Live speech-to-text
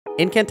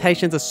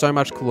Incantations are so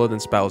much cooler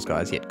than spells,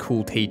 guys. You get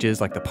cool teachers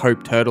like the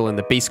Pope Turtle and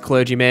the Beast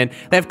Clergyman.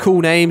 They have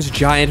cool names,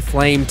 Giant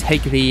Flame,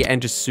 Take Thee,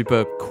 and just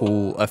super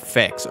cool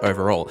effects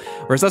overall.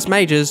 Whereas us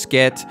mages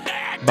get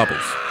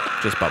bubbles.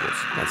 Just bubbles.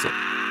 That's it.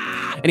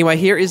 Anyway,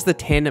 here is the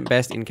 10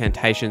 best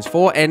incantations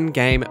for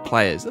endgame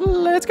players.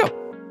 Let's go.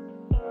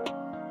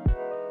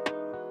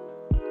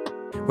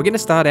 We're going to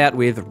start out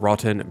with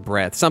Rotten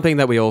Breath, something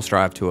that we all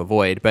strive to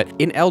avoid, but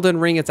in Elden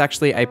Ring it's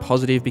actually a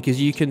positive because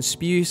you can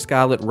spew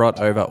Scarlet Rot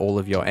over all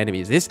of your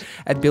enemies. This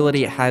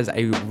ability has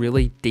a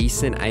really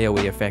decent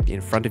AoE effect in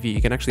front of you.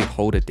 You can actually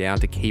hold it down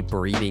to keep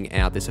breathing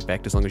out this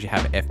effect as long as you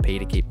have FP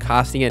to keep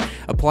casting it.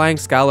 Applying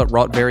Scarlet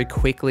Rot very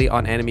quickly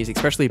on enemies,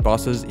 especially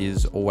bosses,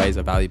 is always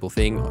a valuable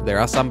thing. There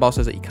are some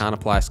bosses that you can't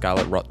apply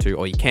Scarlet Rot to,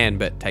 or you can,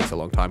 but it takes a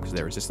long time because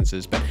they're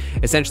resistances. But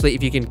essentially,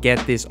 if you can get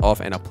this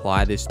off and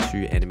apply this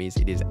to enemies,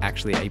 it is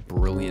actually a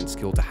brilliant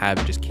skill to have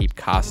and just keep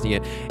casting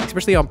it,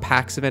 especially on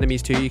packs of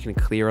enemies too. You can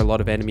clear a lot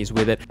of enemies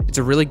with it. It's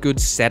a really good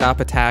setup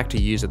attack to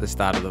use at the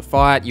start of the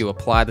fight. You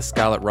apply the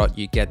Scarlet Rot,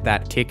 you get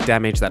that tick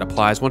damage that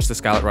applies once the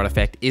Scarlet Rot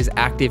effect is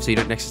active, so you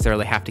don't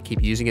necessarily have to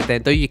keep using it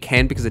then, though you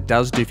can because it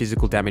does do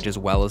physical damage as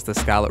well as the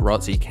Scarlet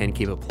Rot, so you can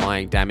keep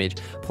applying damage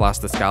plus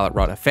the Scarlet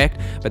Rot effect,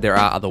 but there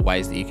are other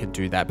ways that you can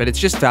do that. But it's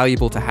just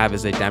valuable to have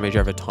as a damage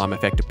over time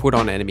effect to put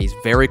on enemies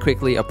very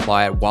quickly,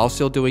 apply it while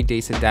still doing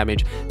decent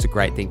damage. It's a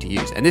great thing to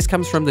use. And this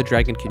comes from the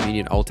Dragon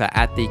Communion altar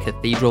at the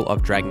Cathedral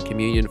of Dragon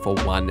Communion for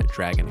 1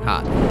 Dragon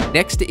Heart.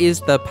 Next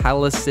is the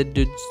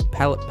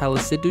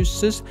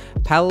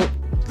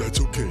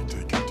That's okay,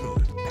 take your time.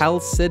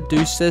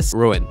 Palsidusis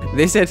Ruin.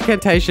 This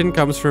incantation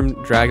comes from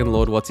Dragon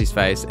Lord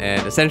What's-His-Face,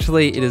 and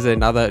essentially it is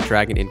another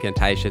dragon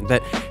incantation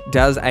that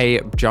does a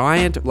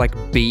giant like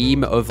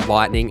beam of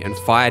lightning and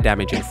fire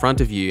damage in front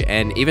of you.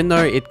 And even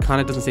though it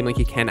kind of doesn't seem like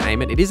you can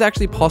aim it, it is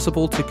actually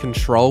possible to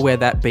control where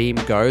that beam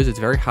goes. It's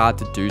very hard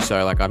to do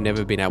so. Like, I've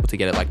never been able to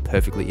get it like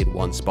perfectly in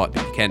one spot,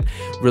 but you can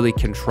really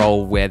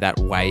control where that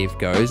wave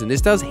goes. And this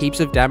does heaps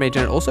of damage,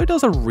 and it also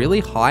does a really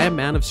high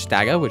amount of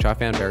stagger, which I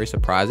found very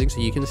surprising. So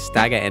you can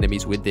stagger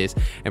enemies with this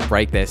and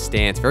break their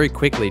stance very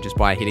quickly just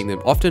by hitting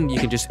them. Often you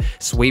can just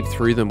sweep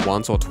through them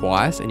once or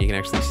twice and you can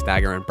actually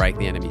stagger and break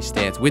the enemy's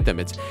stance with them.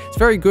 It's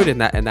very good in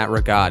that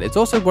regard. It's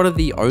also one of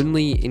the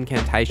only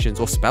incantations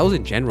or spells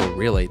in general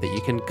really that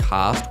you can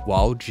cast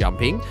while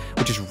jumping,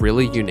 which is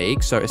really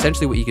unique. So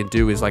essentially what you can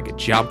do is like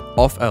jump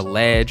off a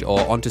ledge or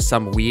onto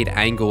some weird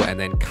angle and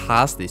then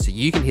cast this, so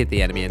you can hit the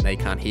enemy and they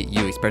can't hit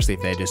you, especially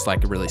if they're just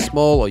like really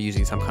small or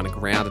using some kind of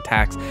ground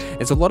attacks.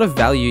 There's a lot of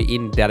value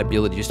in that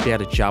ability just to be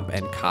able to jump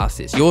and cast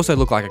this. You also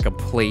look like a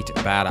complete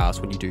badass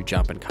when you do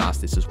jump and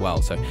cast this as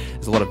well, so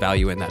there's a lot of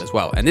value in that as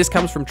well. And this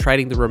comes from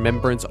trading the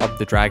Remembrance of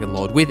the Dragon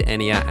Lord with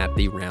Enya at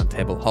the Round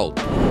Table Hold.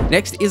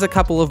 Next is a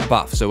couple of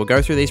buffs, so we'll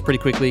go through these pretty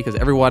quickly because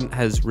everyone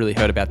has really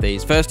heard about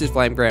these. First is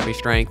Flame Grant Me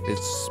Strength.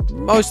 It's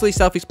mostly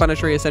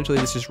self-explanatory. Essentially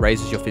this just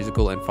raises your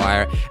physical and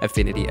fire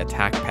affinity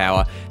attack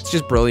power. It's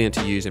just brilliant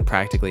to use in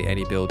practically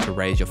any build to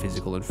raise your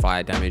physical and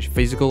fire damage.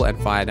 Physical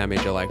and fire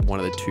damage are like one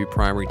of the 2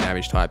 primary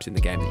damage types in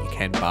the game that you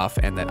can buff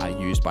and that are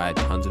used by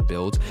tons of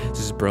builds. So this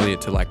is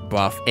brilliant to like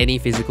buff any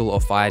physical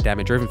or fire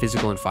damage, or even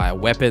physical and fire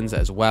weapons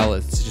as well.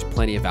 It's just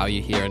plenty of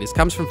value here, and this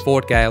comes from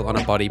Fort Gale on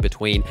a body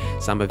between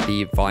some of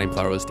the Vine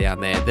Flowers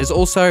down there. There's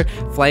also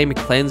Flame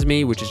Cleanse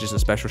Me, which is just a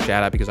special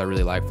shout out because I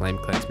really like Flame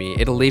Cleanse Me.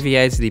 It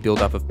alleviates the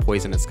buildup of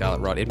poison and Scarlet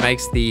Rot. It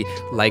makes the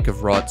Lake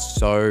of Rot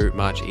so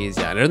much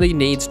easier, and it only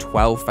needs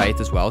 12 faith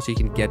as well, so you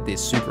can get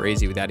this super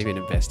easy without even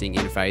investing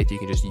in faith. You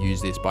can just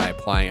use this by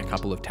applying a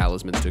couple of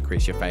talismans to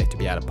increase your faith to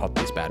be able to pop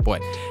this bad boy.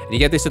 And you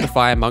get this at the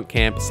Fire Monk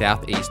Camp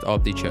southeast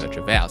of the Church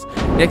of Vows.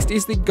 Next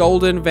is the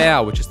Golden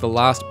Vow, which is the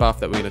last buff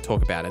that we're going to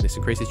talk about, and this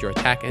increases your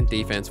attack and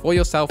defense for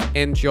yourself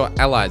and your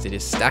allies. It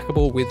is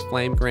stackable with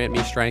Flame Grant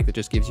Me Strength. It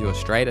just gives you a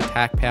straight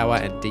attack power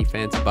and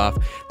defense buff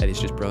that is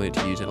just brilliant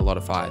to use in a lot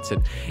of fights.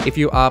 And if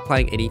you are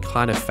playing any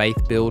kind of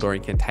faith build or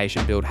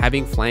incantation build,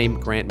 having Flame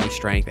Grant Me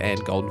Strength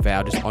and Golden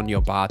Vow just on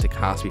your bar to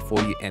cast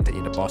before you enter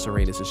into boss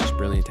arenas is just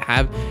brilliant to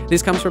have.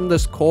 This comes from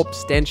this Corpse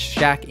Stench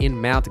Shack in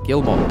Mount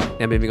Gilmore.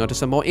 Now moving on to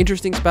some more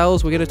interesting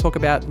spells, we're going to talk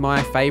about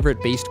my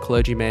favorite Beast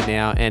Clergyman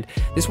now, and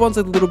this one's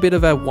a little bit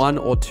of a 1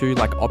 or 2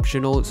 like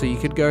optional, so you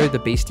could go the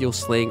Bestial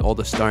Sling or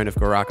the Stone of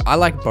Garak. I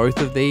like both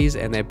of these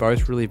and they're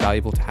both really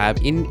valuable to have.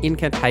 In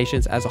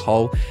incantations as a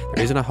whole,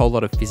 there isn't a whole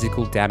lot of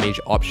physical damage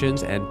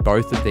options, and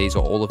both of these,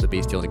 or all of the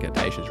Bestial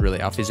incantations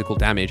really, are physical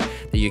damage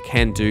that you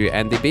can do.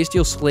 And the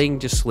Bestial Sling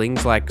just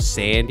slings like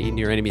sand in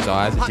your enemy's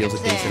eyes. It deals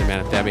a decent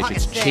amount of damage.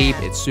 It's cheap,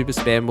 it's super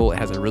spammable, it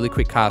has a really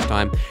quick cast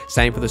time.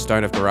 Same for the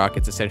Stone of Garak.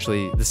 It's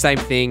essentially the same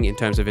thing in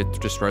terms of it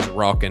just throws a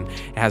rock and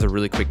it has a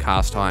really quick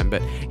cast time,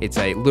 but it's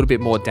a little bit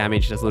more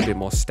damage, does a little bit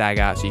more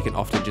stagger, so you can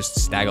often just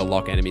stagger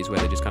lock enemies where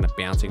they're just kind of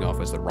bouncing off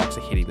as the rocks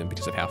are hitting them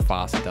because of how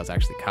fast it does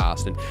actually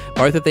cast. And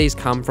both of these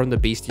come from the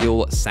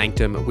Bestial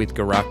Sanctum with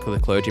Garak the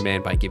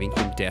Clergyman by giving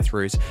him Death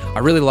Roots. I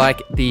really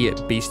like the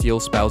Bestial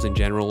spells in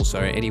general, so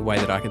any way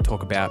that I can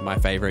talk about my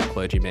favorite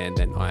Clergyman,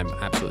 then I'm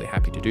absolutely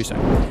happy to do so.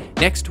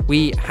 Next,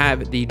 we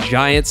have the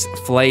Giant's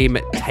Flame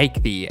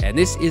Take Thee, and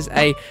this is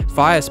a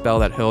fire spell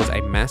that hurls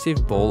a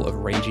massive ball of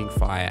raging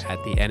fire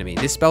at the enemy.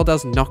 This spell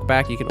does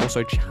knockback. You can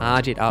also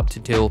charge it up to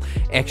deal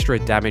extra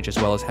damage as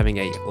well as having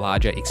a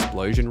larger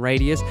explosion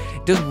radius.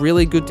 It does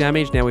really good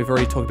damage. Now, we've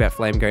already talked about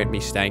Flame Goat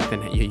Stank,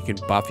 and you can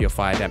buff your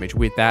fire damage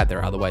with that. There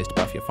are other ways to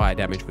buff your fire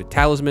damage with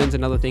talismans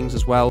and other things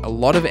as well. A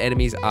lot of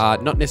enemies are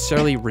not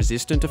necessarily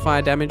resistant to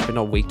fire damage, but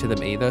not weak to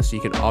them either, so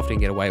you can often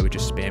get away with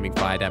just spamming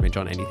fire damage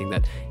on anything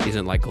that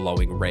isn't like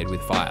glowing red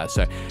with fire.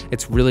 So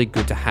it's really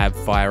good to have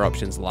fire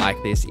options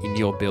like this in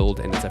your build,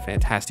 and it's a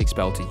fantastic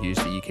spell to use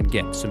that you can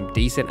get some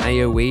decent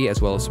AoE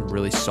as well as some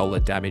really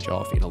solid damage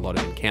off in a lot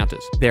of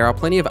encounters. There are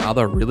plenty of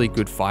other really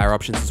good fire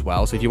options as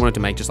well, so if you wanted to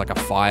make just like a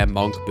fire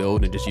monk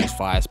build and just use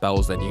fire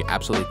spells, then you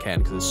absolutely can,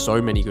 because there's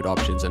so many good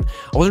options. And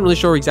I wasn't really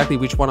sure exactly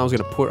which one I was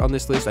going to put on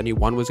this list. I knew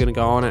one was going to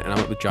go on it, and I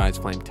went with Giant's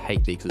Flame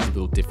Take Thee because it's a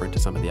little different to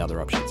some of the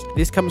other options.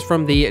 This comes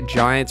from the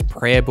Giant's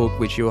Prayer Book,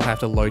 which you'll have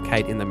to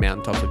locate in the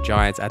mountaintops of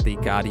Giants at the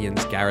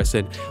Guardian's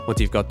Garrison. Once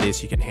you've got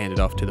this, you can hand it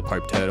off to the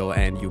Pope Turtle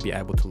and you'll be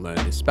able to learn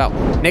this spell.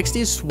 Next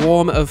is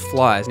Swarm of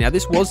Flies. Now,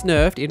 this was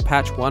nerfed in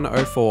patch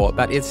 104,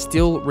 but it's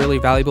still really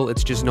valuable.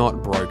 It's just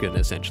not broken,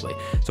 essentially.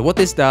 So what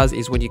this does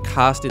is when you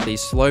cast it,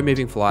 these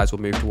slow-moving flies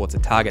will move towards a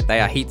target. They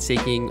are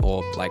heat-seeking,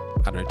 or like,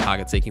 I don't know,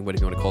 target-seeking,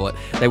 whatever you want to call it.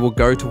 They will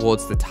go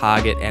towards the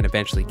target and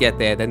eventually get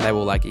there. Then they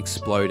will like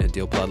explode and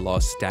deal blood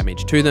loss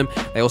damage to them.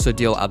 They also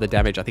deal other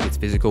damage. I think it's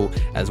physical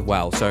as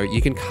well. So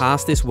you can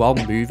cast this while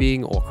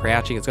moving or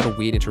crouching. It's got a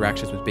weird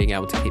interactions with being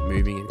able to keep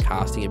moving and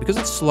casting it. Because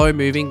it's slow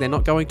moving, they're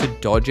not going to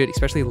dodge it,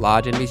 especially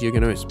large enemies. You're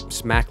going to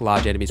smack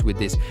large enemies with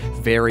this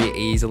very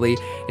easily.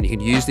 And you can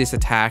use this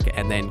attack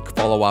and then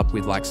follow up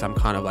with like some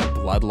kind of like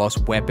blood loss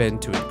weapon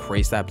to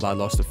increase that blood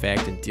loss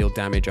effect and deal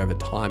damage over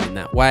time in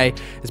that way.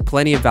 There's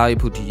plenty of value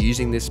to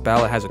using this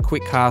spell. It has a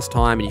quick cast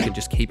time and you can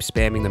just keep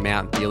spamming them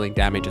out and dealing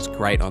damage. Is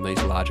great on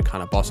these larger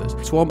kind of bosses.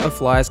 Swarm of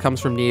Flies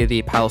comes from near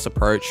the Palace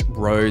Approach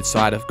Road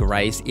side of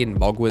Grace in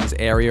Mogwin's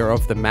area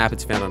of the map.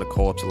 It's found on a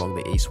corpse along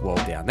the east wall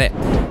down there.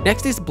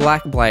 Next is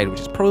Black Blade,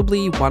 which is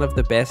probably one of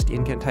the best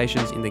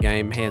incantations in the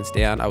game, hands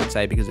down, I would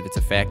say, because of its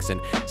effects.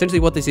 And essentially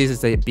what this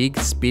is a big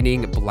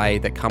spinning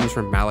blade that comes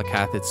from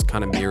Malakath. It's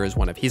kind of mirrors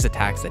one of his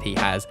attacks that he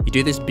has. You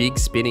do this big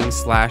spinning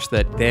slash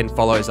that then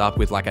follows up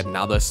with like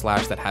another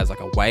slash that has like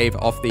a wave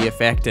off the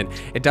effect, and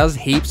it does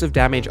heaps of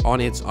damage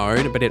on its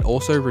own, but it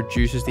also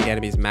reduces the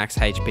enemy's max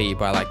HP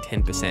by like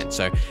 10%.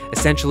 So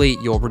essentially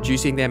you're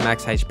reducing their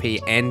max HP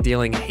and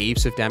dealing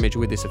heaps of damage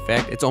with this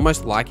effect. It's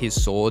almost like his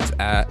swords,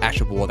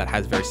 Ash of War, that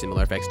has very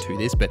similar effects to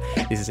this, but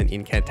this is an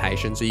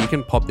incantation. So you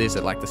can pop this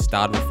at like the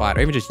start of a fight,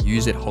 or even just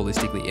use it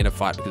holistically in a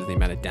fight because of the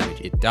amount of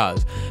damage it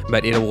does,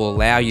 but it will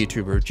allow you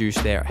to reduce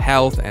their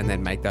health and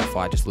then make that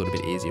fight just a little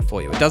bit easier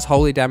for you. It does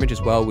holy damage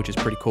as well, which is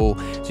pretty cool.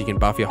 So you can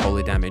buff your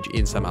holy damage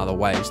in some other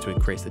ways to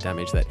increase the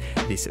damage that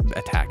this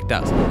attack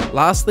does.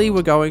 Lastly,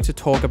 we're going to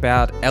talk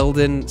about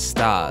Elden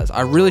Stars.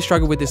 I really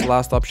struggled with this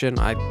last option.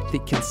 I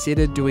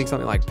considered doing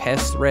something like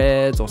Pest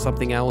Threads or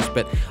something else,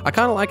 but I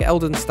kind of like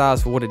Elden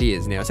Stars for what it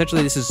is. Now,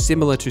 essentially, this is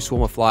similar to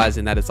Swarm of Flies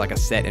in that it's like a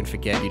set and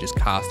forget. You just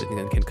cast it and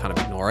then can kind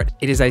of ignore it.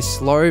 It is a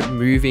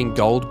slow-moving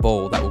gold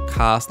ball that will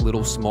cast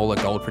little smaller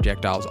gold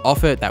projectiles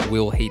off it that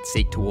will heat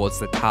seek towards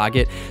the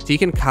target. So you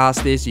can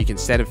cast this, you can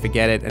set and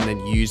forget it, and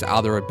then use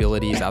other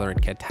abilities, other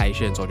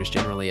incantations, or just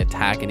generally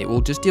attack, and it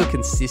will just deal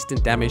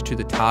consistent damage to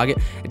the target.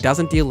 It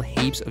doesn't deal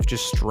heaps of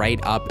just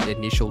straight up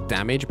initial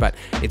damage, but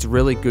it's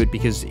really good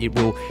because it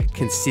will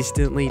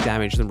consistently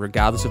damage them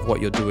regardless of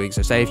what you're doing.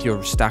 So say if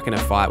you're stuck in a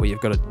fight where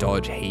you've got to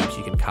dodge heaps,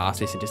 you can cast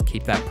this and just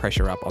keep that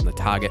pressure up on the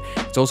target.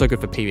 It's also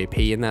good for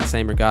PvP in that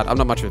same regard. I'm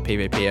not much of a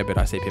PvPer, but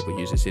I see people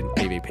use this in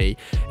PvP,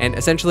 and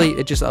essentially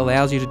it just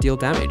allows you to deal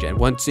damage, and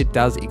once it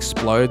does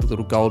explode, the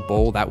little gold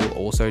ball, that will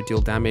also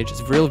deal damage.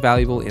 It's real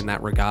valuable in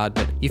that regard,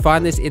 but you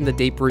find this in the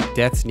Deep Root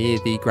Depths near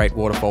the Great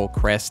Waterfall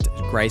Crest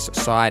Grace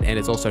side, and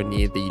it's also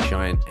near the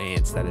giant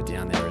ants that are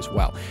down there as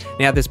well.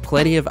 Now, there's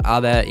plenty of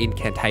other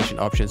incantation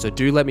options, so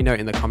do let me know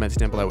in the comments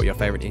down below what your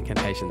favorite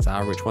incantations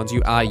are, which ones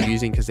you are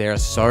using, because there are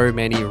so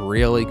many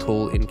really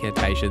cool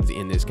incantations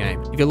in this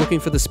game. If you're looking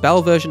for the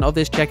spell version of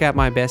this, check out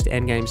my best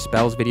endgame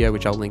spells video,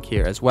 which I'll link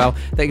here as well.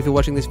 Thank you for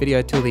watching this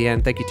video till the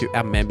end. Thank you to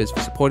our members for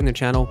supporting the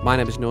channel. My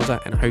name is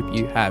Norza, and I hope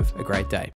you have a great day.